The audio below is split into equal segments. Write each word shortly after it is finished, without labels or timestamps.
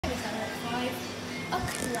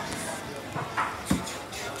Okay.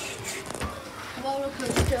 Roller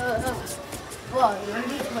coaster. Whoa, you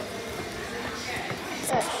need to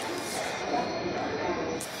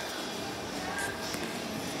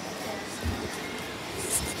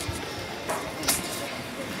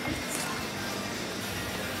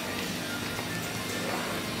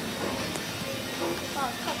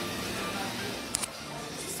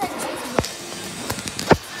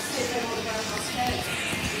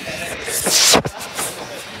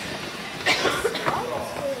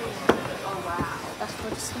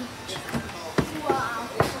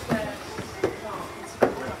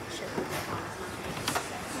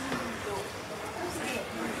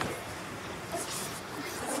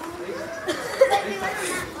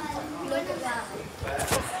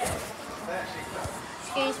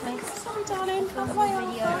excuse me. Sorry, darling.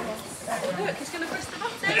 Look, he's going to press the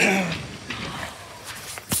button.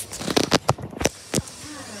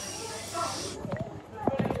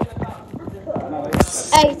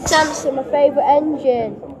 Hey, Samson, my favourite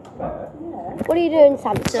engine. What are you doing,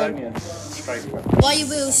 Samson? Why are you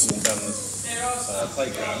wheels?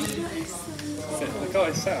 Playground. The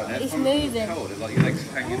guy's sat on it. He's moving. Cold. It's like your legs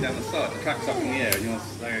hanging down the side. The track's up in the air and your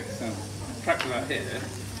legs track's about here.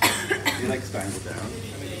 Your legs dangle down.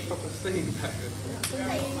 And it's proper steam back.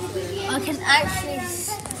 I can actually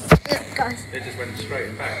look, guys. It just went straight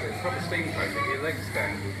and back. It's proper steam back. Your legs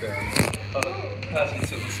dangled down. But the person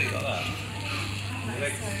sits on the seat like that. Your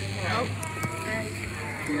legs. Oh.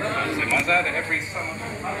 Mine's had it every summer.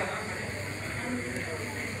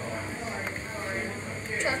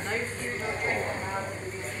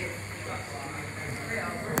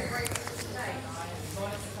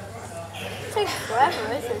 It takes forever,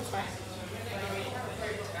 isn't it?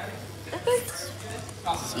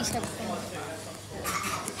 See something.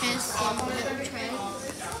 Here's some little train.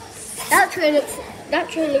 That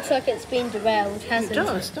train looks like it's been derailed, hasn't it? It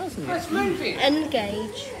does, doesn't it? It's moving.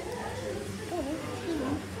 Engage.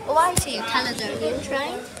 Oh, I see a Caledonian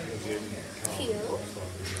train. Cute.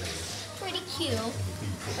 Pretty cute.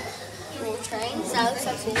 Cool trains. That looks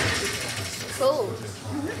like cool.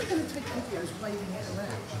 I'm never going to take videos waving it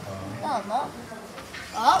around. No, I'm not.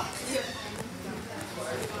 Oh.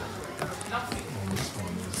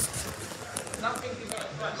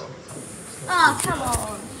 Oh, come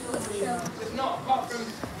on. It's not apart from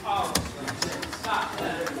that.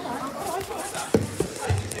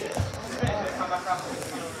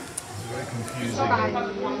 Very confusing.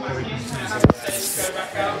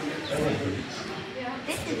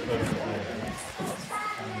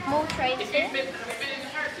 More trains here. So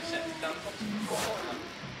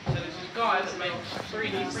there's this guy that makes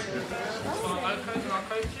 3D printers for our locos and our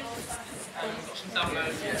coaches. And we've got some dumb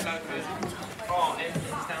locos, art engines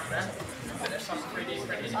down there. But there's some 3D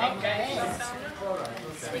printed engage stuff down there.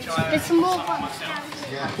 Which I There's some more ones myself.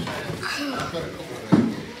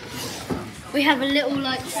 We have a little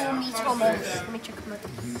like Tommy Thomas. Let me check them out.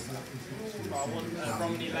 I want a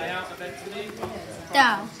romney layout eventually.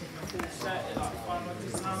 Down. Set it like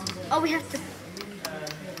 £500. Oh, we have to.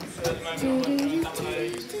 So at the moment I've got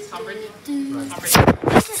Tunbridge.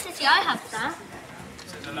 Manchester City, I have that.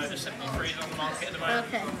 So there's a load of 73s on the market at the moment.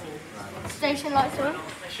 Okay. Station lights on.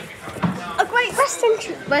 They should be coming out. A great restaurant.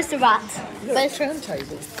 Where's the rat? Where's the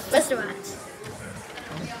Turntable. Where's the rat?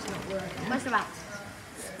 Where's the rat?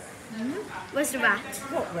 Where's the rat?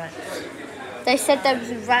 What rat? They said there was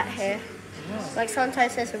a rat here. Like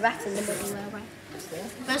sometimes there's a rat in the middle of the way.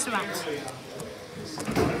 Where's the rat?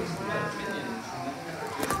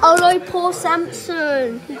 Oh no, poor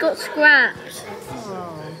Samson. He got scrapped.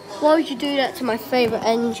 Why would you do that to my favourite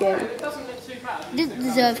engine? Didn't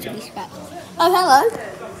deserve to be scrapped. Oh, hello.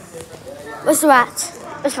 Where's the rat?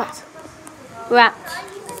 Where's the rat? Rat.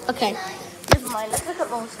 Okay. Never mind. Let's look at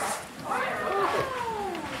more stuff.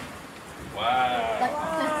 Wow.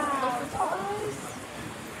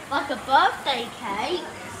 Like a birthday cake.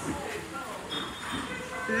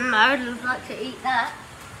 I would like to eat that.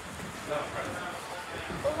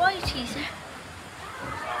 Well, why is he there?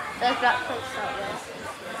 There's black plates out there.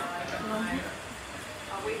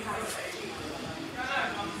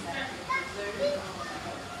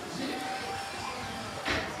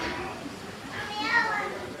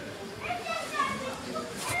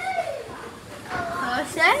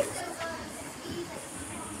 Perfect.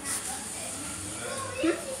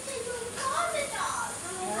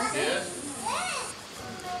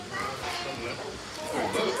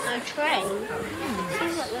 No train.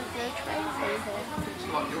 Seems like there's no trains in here.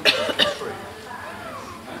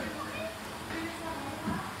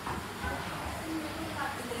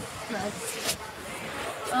 No.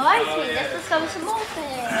 Oh, I see. Let's discover some more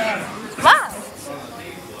things. Wow.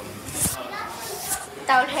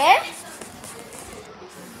 down here.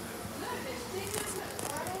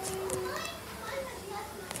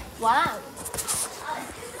 Wow.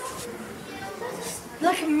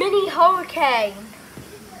 Like a mini hurricane.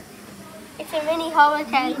 It's a mini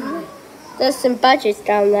hurricane. There's some badges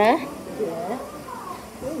down there. Yeah.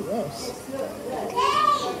 Oh, yes.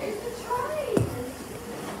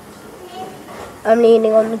 I'm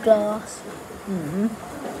leaning on the glass.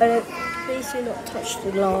 Please do not touch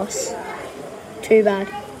the glass. Too bad.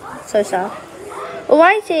 So sad.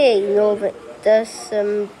 Alrighty, there's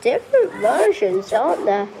some different versions, aren't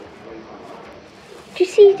there? Do you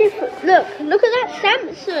see different? Look at that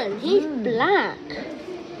Samson. He's black.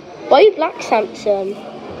 Why are you black, Samson?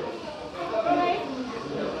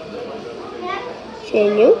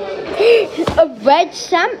 Seeing you? A red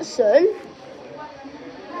Samson?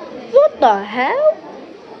 What the hell?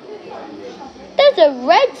 There's a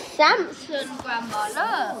red Samson, Grandma, look.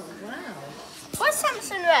 Oh, wow. Why's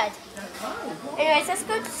Samson red? Anyways, let's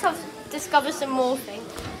go discover some more things.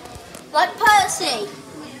 Like Percy.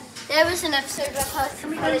 There was an episode where Percy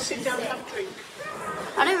fell into the sea.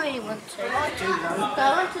 I don't really want to. I do know. So I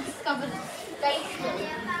want to discover the station.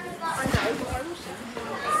 I know, but I also.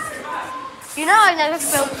 You know I never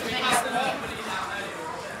filmed a video.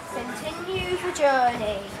 Continue the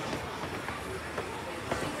journey.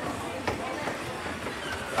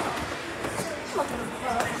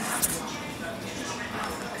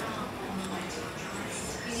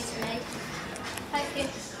 Excuse me. Thank you.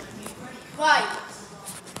 Right.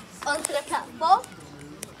 Onto the platform.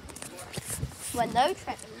 Where no trains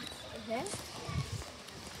are here.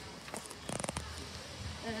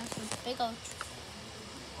 And there's some big old trees.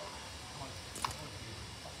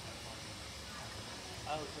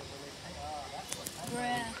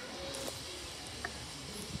 Rare.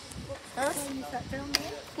 Huh?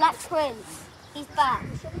 Black Prince. He's back.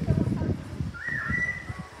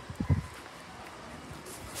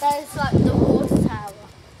 There's like the water tower.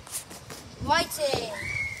 Righty.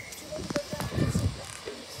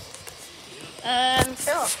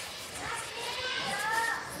 Sure.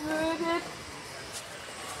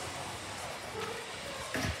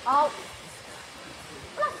 Oh.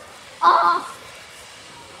 Oh.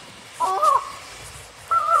 Oh.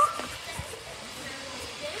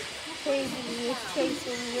 Baby is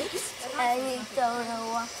chasing you, and you don't know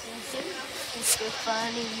what to do. It's so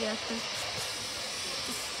funny, you can...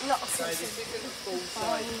 It's not funny.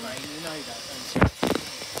 You know that, don't you?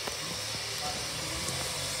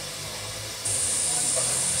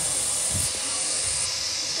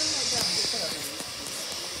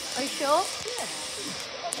 Are you sure? Yeah.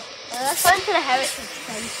 Let's go into the Heritage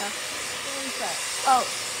Centre. Oh,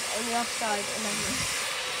 on the other side.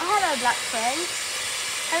 Oh, hello, black friend.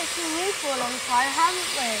 Haven't seen you for a long time,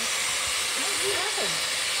 haven't we? No, you haven't.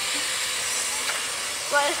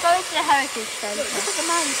 Well, let's go into the Heritage Centre. Look at the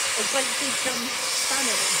man's a great big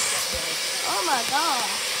banner that he's got there. Oh my god.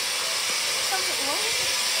 Something wrong with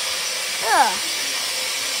it? Yeah.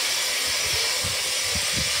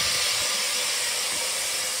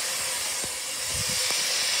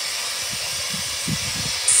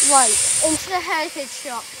 Right, into the heritage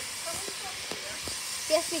shop.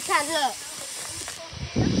 Yes, we can, look.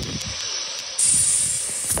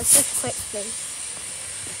 Let's just quickly.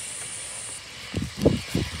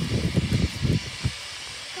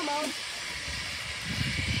 Come on.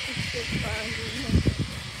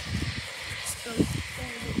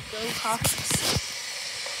 Go past.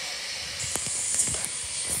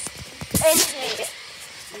 In here.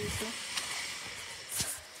 Excuse me.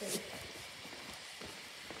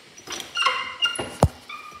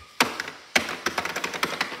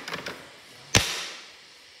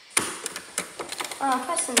 Oh, I'm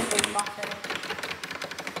pressing the green button.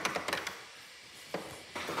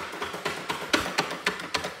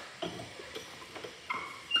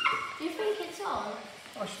 Do you think it's on?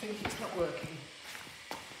 I think it's not working.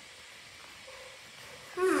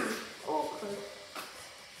 Awkward.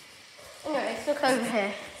 Anyway, let's look over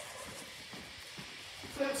here.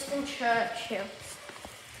 Winston Churchill.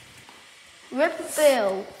 Ripper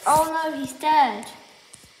Bill. Oh no, he's dead.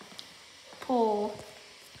 Poor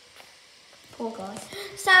guy.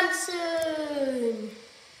 Samson!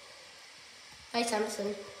 Hey,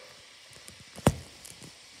 Samson.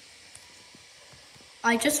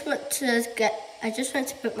 I just want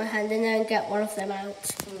to put my hand in there and get one of them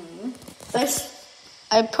out.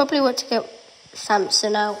 I probably want to get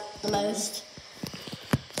Samson out the most.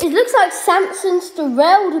 It looks like Samson's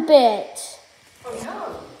derailed a bit. Oh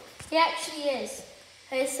no! He actually is.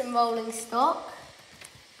 Here's some rolling stock.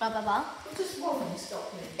 Blah, blah, blah. What does rolling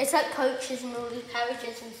stock mean? It's like coaches and all these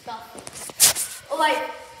carriages and stuff. Oh, wait.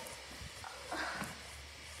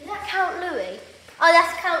 Count Louis? Oh,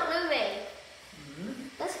 that's Count Louis.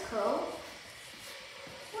 That's cool.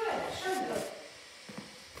 Where? Show me.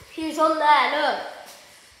 He was on there, look.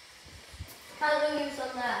 Count Louis was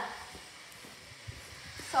on there.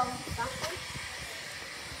 So, that one.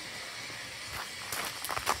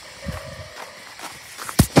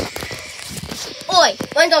 Oi,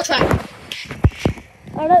 when's our track?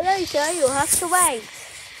 I don't know, sir. You'll have to wait.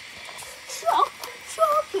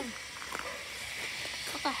 Shocking.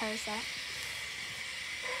 What the hell is that?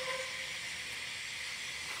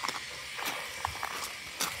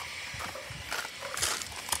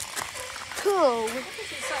 Cool. What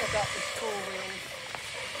does it say about this four-wheel?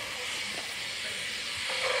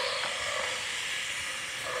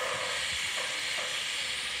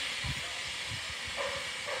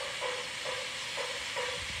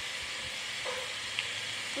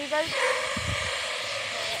 We don't.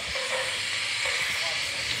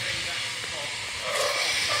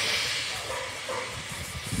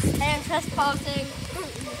 Hey, I'm trespassing.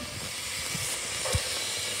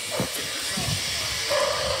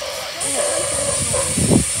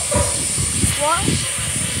 What?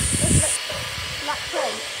 Black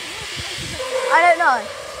plate. I don't know.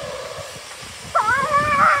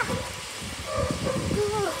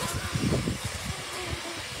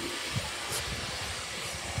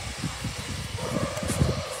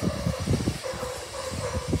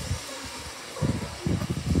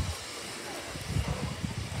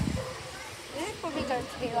 This is probably going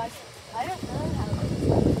to be like, I don't know how.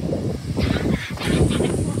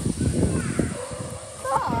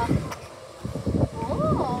 Ah.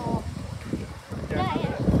 Oh. Yeah,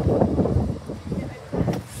 yeah.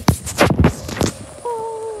 Oh.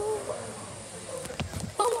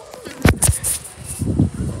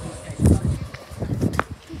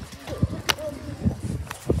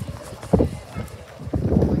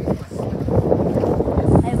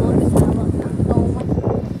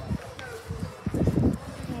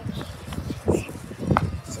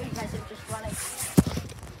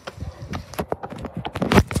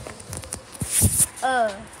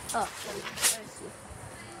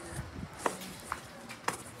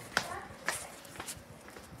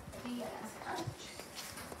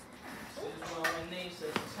 Well, when these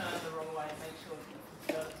are turned the wrong way, make sure you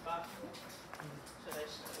turn it back. So they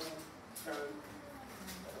all go.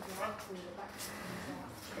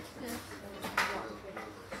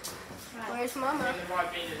 Where's Mama? The right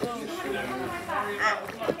beat is worry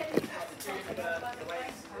about the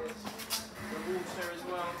weights, the water as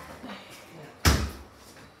well.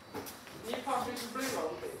 Can you pass me some blue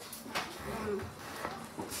roll, please?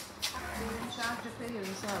 You're in charge of Theo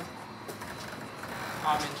yourself.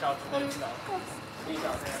 I'm in charge of it as well. He's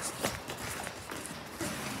out there.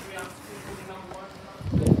 We have number one.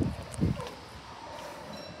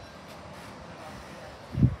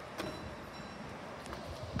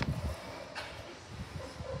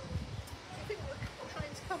 I think the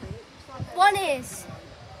train's coming. It's like One is.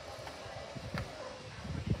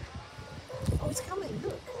 oh, it's coming.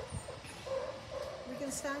 Look. We're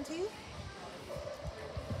going to stand here.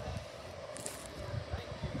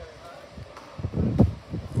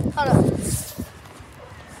 Hold on.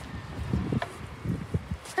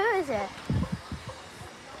 Who is it?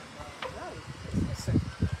 No. It's a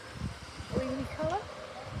greeny colour.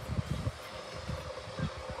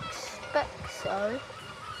 Expect so.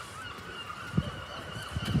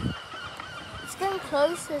 It's getting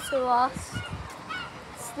closer to us.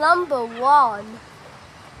 It's number one.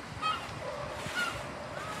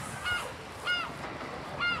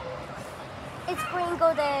 It's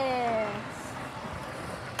Gringo there.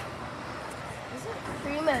 Is it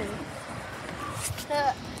Primo?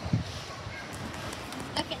 Look,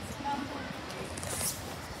 it's number.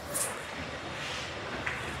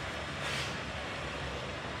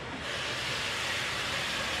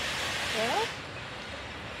 Yeah?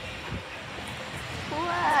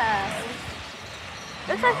 Wow.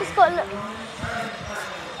 Looks like it's got a little.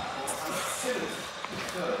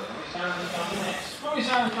 Probably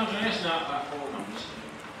sounds controversial now about 4 numbers.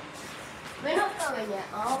 We're not going yet,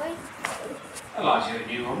 are we? I'd like to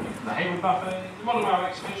new one, the Hayward Buffet, the Model Rail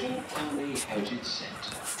Exhibition, and the Heritage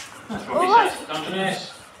Centre. That's probably Alright. sounds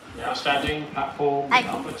Dungeness, the outstanding platform, Hey.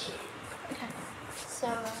 number 2. So,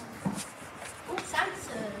 oh,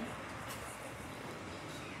 Samson.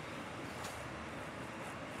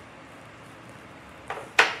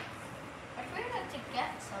 I'd really like to get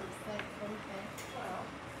something from here.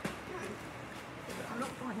 I'm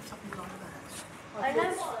not buying something like that. I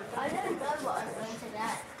don't know what I'm going to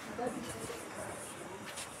get.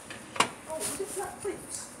 Oh, was it black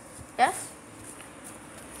boots? Yes?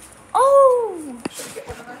 Oh! Should we get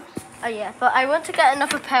one of those? Oh yeah, but I want to get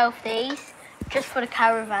another pair of these just for the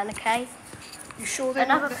caravan, okay? You sure they're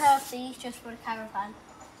Another not... pair of these just for the caravan.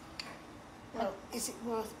 Well, is it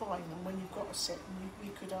worth buying them when you've got a set and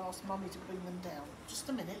you could ask Mummy to bring them down? Just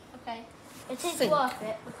a minute. Okay. It is Think. worth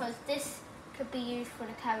it because this could be used for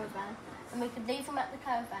the caravan and we could leave them at the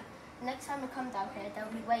caravan. Next time we come down here, they'll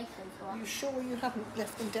be waiting for Are you us. sure you haven't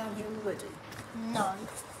left them down here already? No.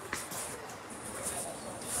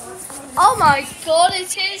 Oh my god,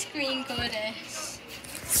 it is green goddess.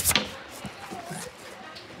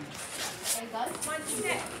 There you go.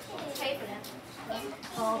 Pay for them.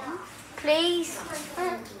 Pardon? Please.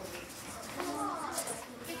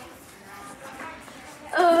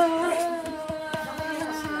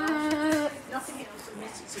 Nothing else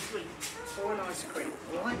unless it's a drink or an ice cream,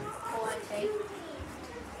 all right? Oh, I see.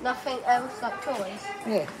 Nothing else like toys?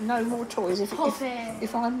 Yeah, no more toys. Pop in.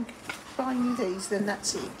 If I'm buying you these, then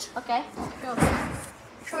that's it. Okay. Sure.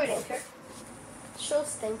 Sure, dinker. Sure,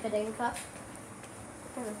 stinker dinker.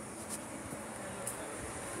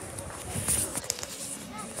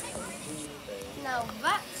 Now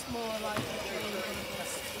that's more like a dream.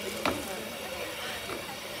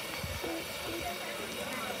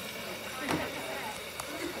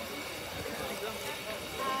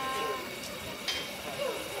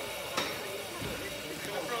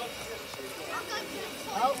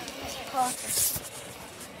 Oh, it's perfect.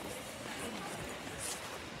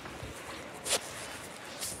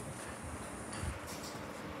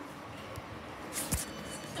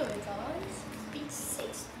 Sorry guys, be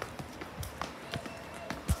safe.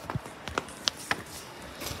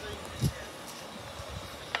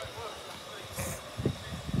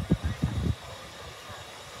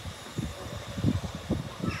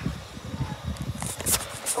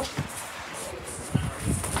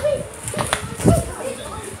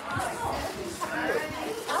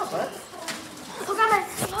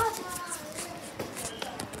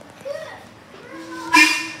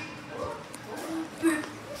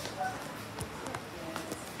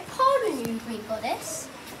 Pardon you, Green Goddess.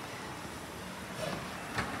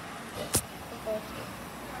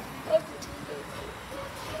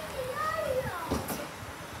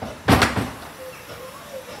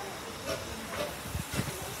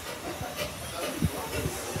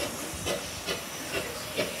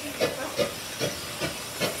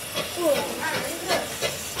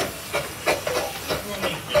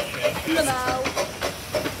 Hello.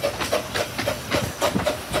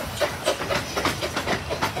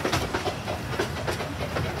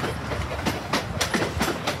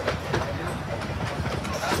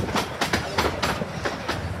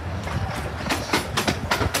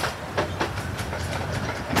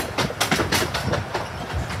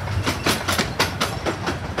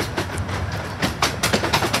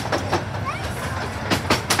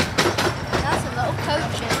 That's a lot of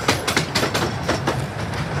coaches.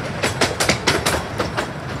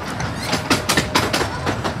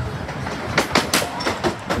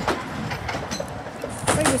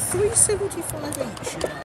 They were $3.75 each.